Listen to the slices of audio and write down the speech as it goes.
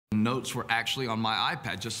Notes were actually on my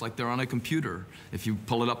iPad, just like they're on a computer. If you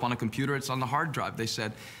pull it up on a computer, it's on the hard drive. They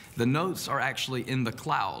said the notes are actually in the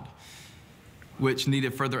cloud, which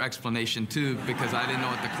needed further explanation too, because I didn't know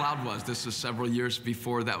what the cloud was. This was several years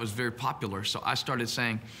before that was very popular. So I started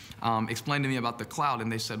saying, explain to me about the cloud.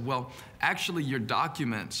 And they said, well, actually your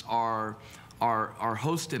documents are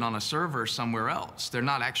hosted on a server somewhere else. They're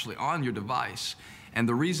not actually on your device. And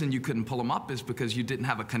the reason you couldn't pull them up is because you didn't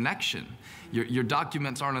have a connection. Your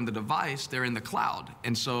documents aren't on the device, they're in the cloud.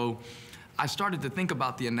 And so I started to think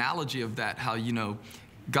about the analogy of that, how, you know,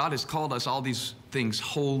 God has called us all these things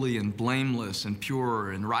holy and blameless and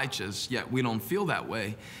pure and righteous, yet we don't feel that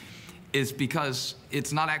way. Is because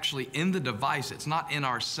it's not actually in the device, it's not in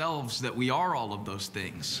ourselves that we are all of those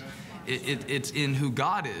things. It's in who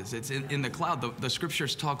God is, it's in the cloud. The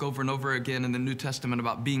scriptures talk over and over again in the New Testament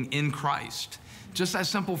about being in Christ. Just that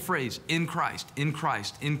simple phrase, in Christ, in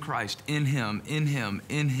Christ, in Christ, in Him, in Him,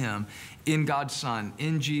 in Him, in God's Son,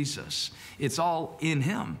 in Jesus. It's all in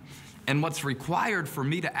Him. And what's required for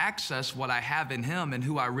me to access what I have in Him and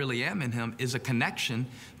who I really am in Him is a connection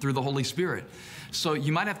through the Holy Spirit. So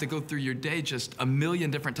you might have to go through your day just a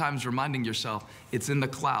million different times reminding yourself, it's in the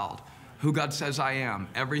cloud, who God says I am,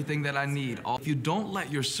 everything that I need. If you don't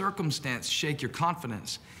let your circumstance shake your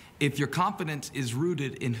confidence, if your confidence is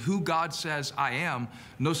rooted in who God says I am,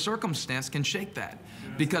 no circumstance can shake that.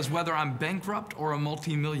 Because whether I'm bankrupt or a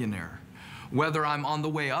multimillionaire, whether I'm on the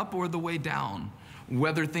way up or the way down,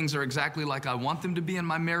 whether things are exactly like I want them to be in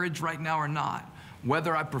my marriage right now or not,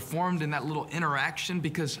 whether I performed in that little interaction,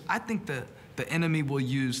 because I think the enemy will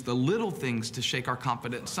use the little things to shake our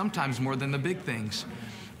confidence, sometimes more than the big things.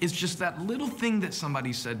 It's just that little thing that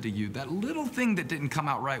somebody said to you, that little thing that didn't come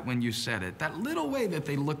out right when you said it, that little way that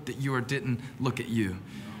they looked at you or didn't look at you.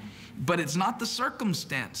 But it's not the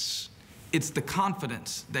circumstance, it's the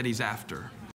confidence that he's after.